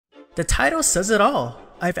The title says it all.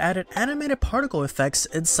 I've added animated particle effects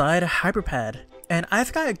inside hyperPad. And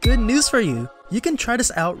I've got good news for you. You can try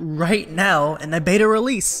this out right now in a beta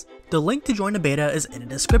release. The link to join the beta is in the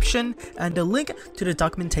description, and the link to the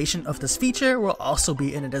documentation of this feature will also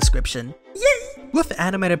be in the description. Yay! With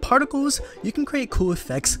animated particles, you can create cool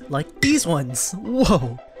effects like these ones.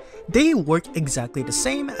 Whoa! They work exactly the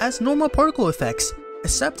same as normal particle effects,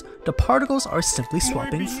 except the particles are simply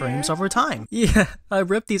swapping frames over time. Yeah, I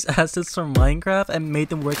ripped these assets from Minecraft and made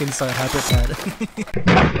them work inside hyperPad.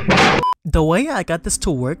 The way I got this to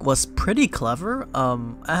work was pretty clever.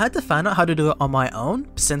 I had to find out how to do it on my own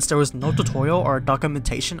since there was no tutorial or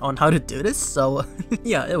documentation on how to do this, so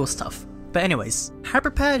yeah, it was tough. But anyways,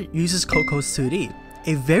 hyperPad uses Cocos 2D,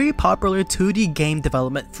 a very popular 2D game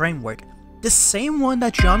development framework, the same one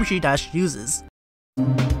that Geometry Dash uses.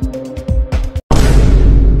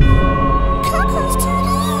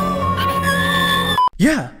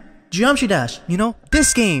 Yeah, Geometry Dash, you know,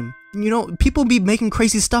 this game. You know, people be making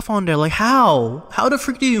crazy stuff on there, like how? How the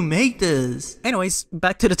frick do you make this? Anyways,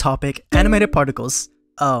 back to the topic, animated particles.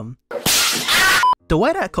 The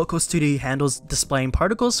way that Cocos 2D handles displaying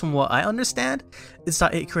particles, from what I understand, is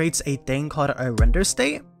that it creates a thing called a render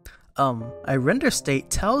state. A render state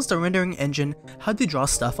tells the rendering engine how to draw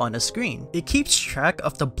stuff on the screen. It keeps track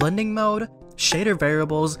of the blending mode, shader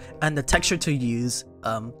variables, and the texture to use.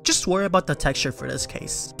 Just worry about the texture for this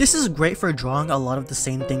case. This is great for drawing a lot of the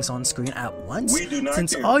same things on screen at once,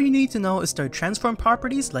 since all you need to know is their transform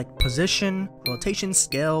properties like position, rotation,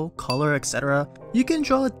 scale, color, etc. You can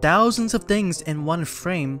draw thousands of things in one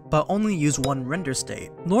frame, but only use one render state.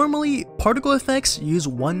 Normally, particle effects use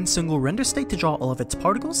one single render state to draw all of its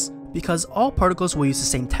particles, because all particles will use the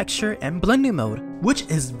same texture and blending mode, which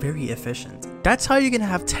is very efficient. That's how you can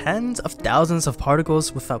have tens of thousands of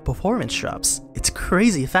particles without performance drops. It's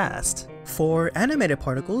crazy fast. For animated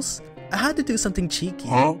particles, I had to do something cheeky,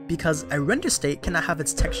 because a render state cannot have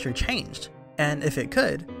its texture changed, and if it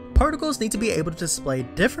could, particles need to be able to display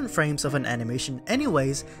different frames of an animation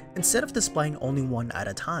anyways, instead of displaying only one at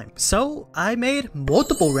a time. So I made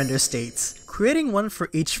multiple render states, creating one for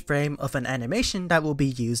each frame of an animation that will be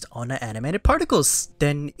used on the animated particles.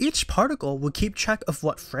 Then each particle will keep track of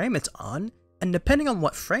what frame it's on, and depending on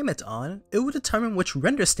what frame it's on, it will determine which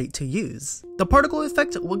render state to use. The particle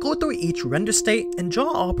effect will go through each render state and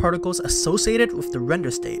draw all particles associated with the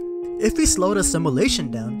render state. If we slow the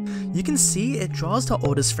simulation down, you can see it draws the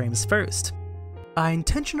oldest frames first. I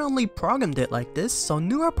intentionally programmed it like this so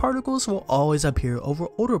newer particles will always appear over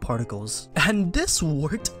older particles. And this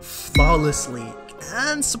worked flawlessly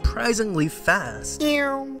and surprisingly fast.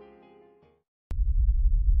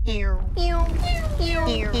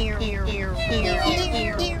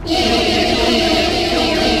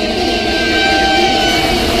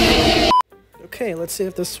 Okay, let's see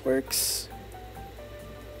if this works.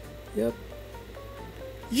 Yep.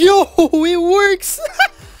 Yo, it works!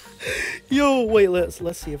 Yo, wait,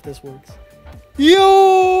 let's see if this works.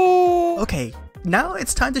 Yo! Okay, now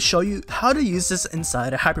it's time to show you how to use this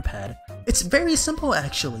inside a hyperPad. It's very simple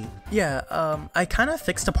actually. Yeah, I kinda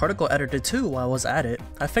fixed the particle editor too while I was at it.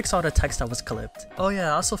 I fixed all the text that was clipped. Oh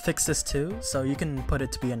yeah, I also fixed this too, so you can put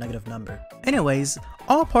it to be a negative number. Anyways,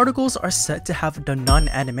 all particles are set to have the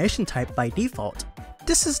non-animation type by default.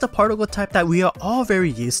 This is the particle type that we are all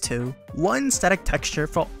very used to. One static texture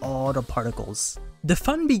for all the particles. The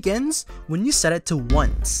fun begins when you set it to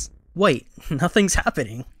once. Wait, nothing's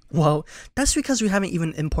happening. Well, that's because we haven't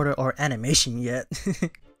even imported our animation yet.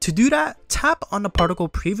 To do that, tap on the particle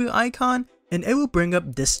preview icon and it will bring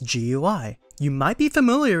up this GUI. You might be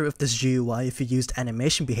familiar with this GUI if you used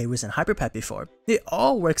animation behaviors in hyperPad before. It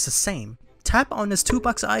all works the same. Tap on this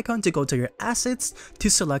toolbox icon to go to your assets to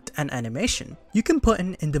select an animation. You can put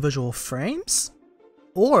in individual frames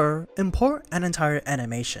or import an entire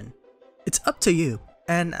animation. It's up to you.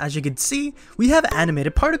 And as you can see, we have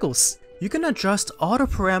animated particles. You can adjust all the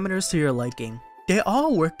parameters to your liking. They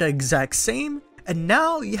all work the exact same, and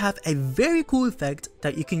now you have a very cool effect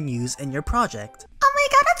that you can use in your project. Oh my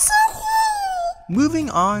god, that's so cool! Moving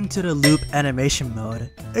on to the loop animation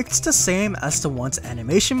mode. It's the same as the once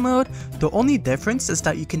animation mode, the only difference is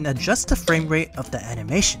that you can adjust the frame rate of the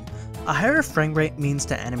animation. A higher frame rate means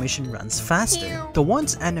the animation runs faster. The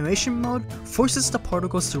once animation mode forces the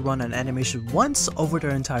particles to run an animation once over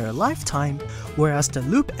their entire lifetime, whereas the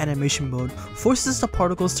loop animation mode forces the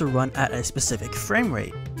particles to run at a specific frame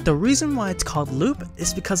rate. The reason why it's called loop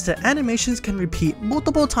is because the animations can repeat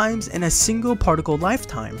multiple times in a single particle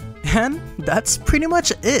lifetime. And that's pretty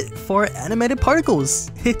much it for animated particles.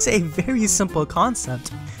 It's a very simple concept,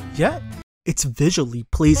 yet it's visually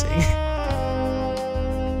pleasing.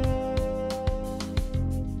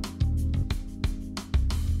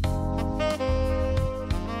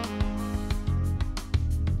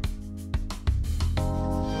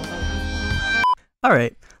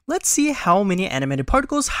 Alright, let's see how many animated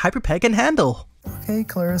particles hyperPad can handle. Okay,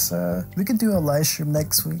 Clarissa, we can do a live stream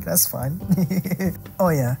next week, that's fine. Oh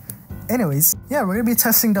yeah, anyways, yeah, we're gonna be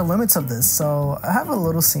testing the limits of this. So I have a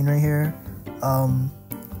little scene right here.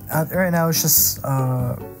 Right now it's just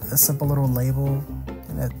a simple little label,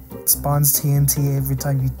 and it spawns TNT every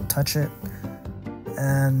time you touch it.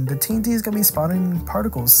 And the TNT is gonna be spawning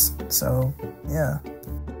particles, so yeah.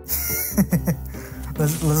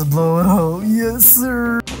 let's blow it out. Yes,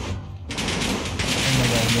 sir. Oh my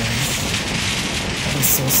god, yes. That is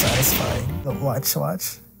so satisfying. But watch.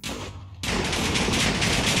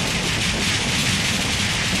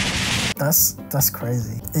 That's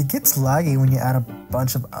crazy. It gets laggy when you add a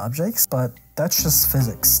bunch of objects, but that's just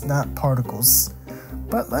physics, not particles.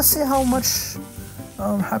 But let's see how much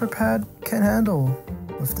hyperPad can handle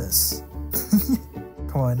with this.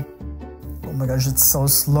 Come on. Oh my gosh, it's so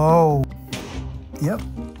slow. Yep.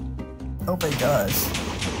 Oh my gosh.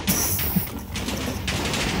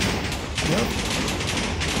 Yep.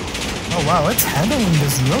 Oh wow, it's handling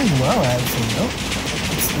this really well actually. Oh,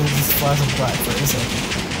 there's this flash of black for a second.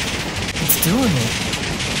 It's doing it.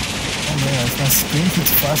 Oh my gosh, my screen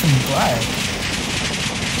keeps flashing black.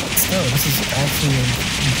 But still, this is actually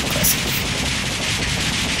impressive.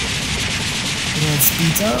 And it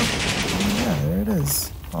speeds up. Oh yeah, there it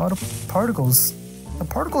is. All the particles. The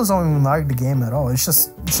particles don't even lag the game at all. It's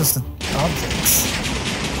just the objects.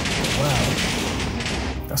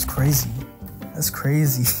 Wow. That's crazy. That's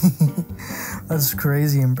crazy. That's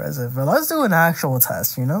crazy impressive. But let's do an actual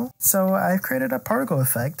test, you know? So I've created a particle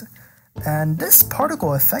effect. And this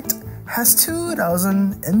particle effect has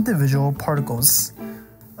 2,000 individual particles.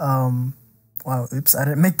 Wow, oops, I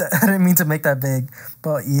didn't mean to make that big.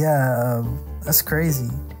 But yeah, that's crazy.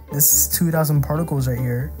 This is 2,000 particles right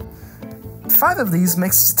here. 5 of these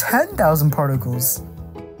makes 10,000 particles.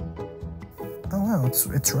 Oh wow,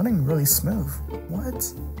 it's running really smooth.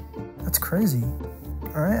 What? That's crazy.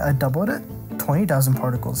 Alright, I doubled it. 20,000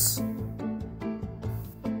 particles.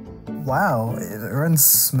 Wow, it runs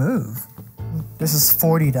smooth. This is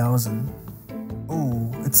 40,000.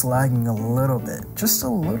 Ooh, it's lagging a little bit. Just a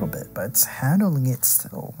little bit, but it's handling it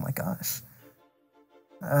still. Oh my gosh.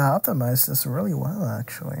 I optimized this really well,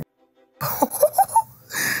 actually.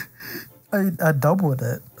 I doubled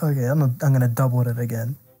it. Okay, I'm gonna double it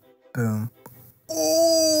again. Boom.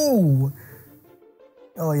 Oh!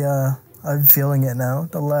 Oh yeah, I'm feeling it now,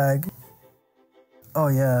 the lag. Oh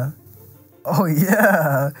yeah. Oh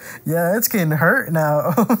yeah. Yeah, it's getting hurt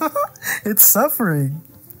now. It's suffering.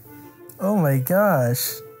 Oh my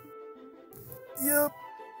gosh. Yep.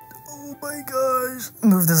 Oh my gosh.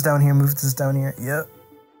 Move this down here, Yep.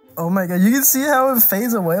 Oh my god, you can see how it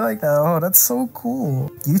fades away like that. Oh, that's so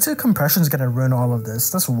cool. YouTube compression is gonna ruin all of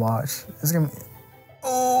this. Let's watch. It's gonna be...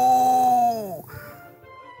 Oh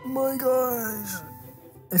my gosh.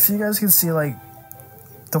 If you guys can see like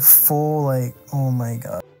the full like, oh my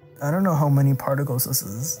god. I don't know how many particles this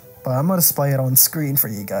is, but I'm gonna display it on screen for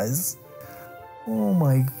you guys. Oh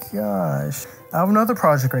my gosh. I have another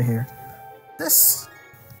project right here. This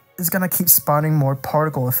is gonna keep spawning more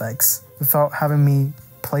particle effects without having me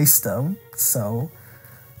place them. So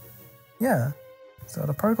yeah. So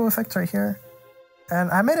the particle effect right here.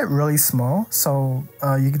 And I made it really small so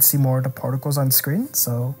you can see more of the particles on screen.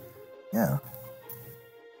 So yeah.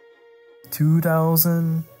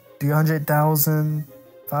 2,000, 300,000,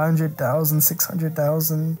 500,000,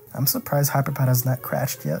 600,000. I'm surprised hyperPad has not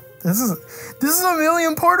crashed yet. This is a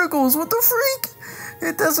million particles. What the freak?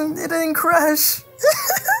 It didn't crash.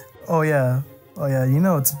 Oh yeah. Oh yeah, you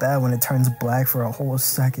know it's bad when it turns black for a whole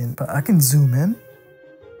second. But I can zoom in.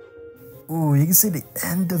 Ooh, you can see the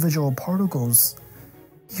individual particles.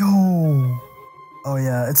 Yo. Oh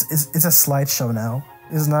yeah, it's a slideshow now.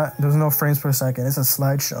 There's no frames per second. It's a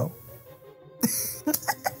slideshow.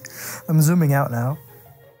 I'm zooming out now.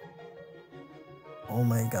 Oh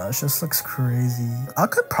my gosh, this looks crazy. I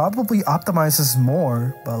could probably optimize this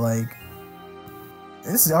more, but like,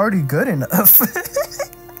 this is already good enough.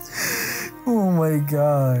 Oh my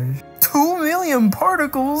gosh. 2 million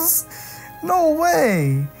particles? No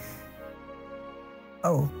way.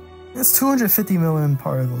 Oh, it's 250 million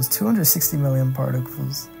particles, 260 million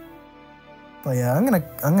particles. But yeah, I'm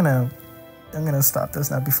gonna stop this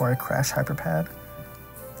now before I crash hyperPad.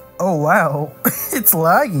 Oh wow, it's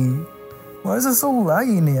laggy. Why is it so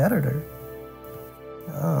laggy in the editor?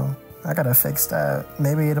 Oh, I gotta fix that.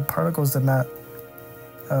 Maybe the particles did not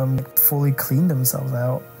fully clean themselves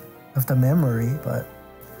out of the memory, but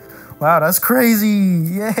wow, that's crazy.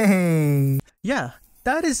 Yay. Yeah,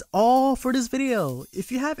 that is all for this video.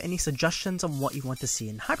 If you have any suggestions on what you want to see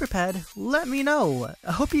in hyperPad, let me know.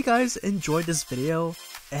 I hope you guys enjoyed this video,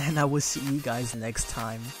 and I will see you guys next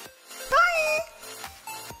time.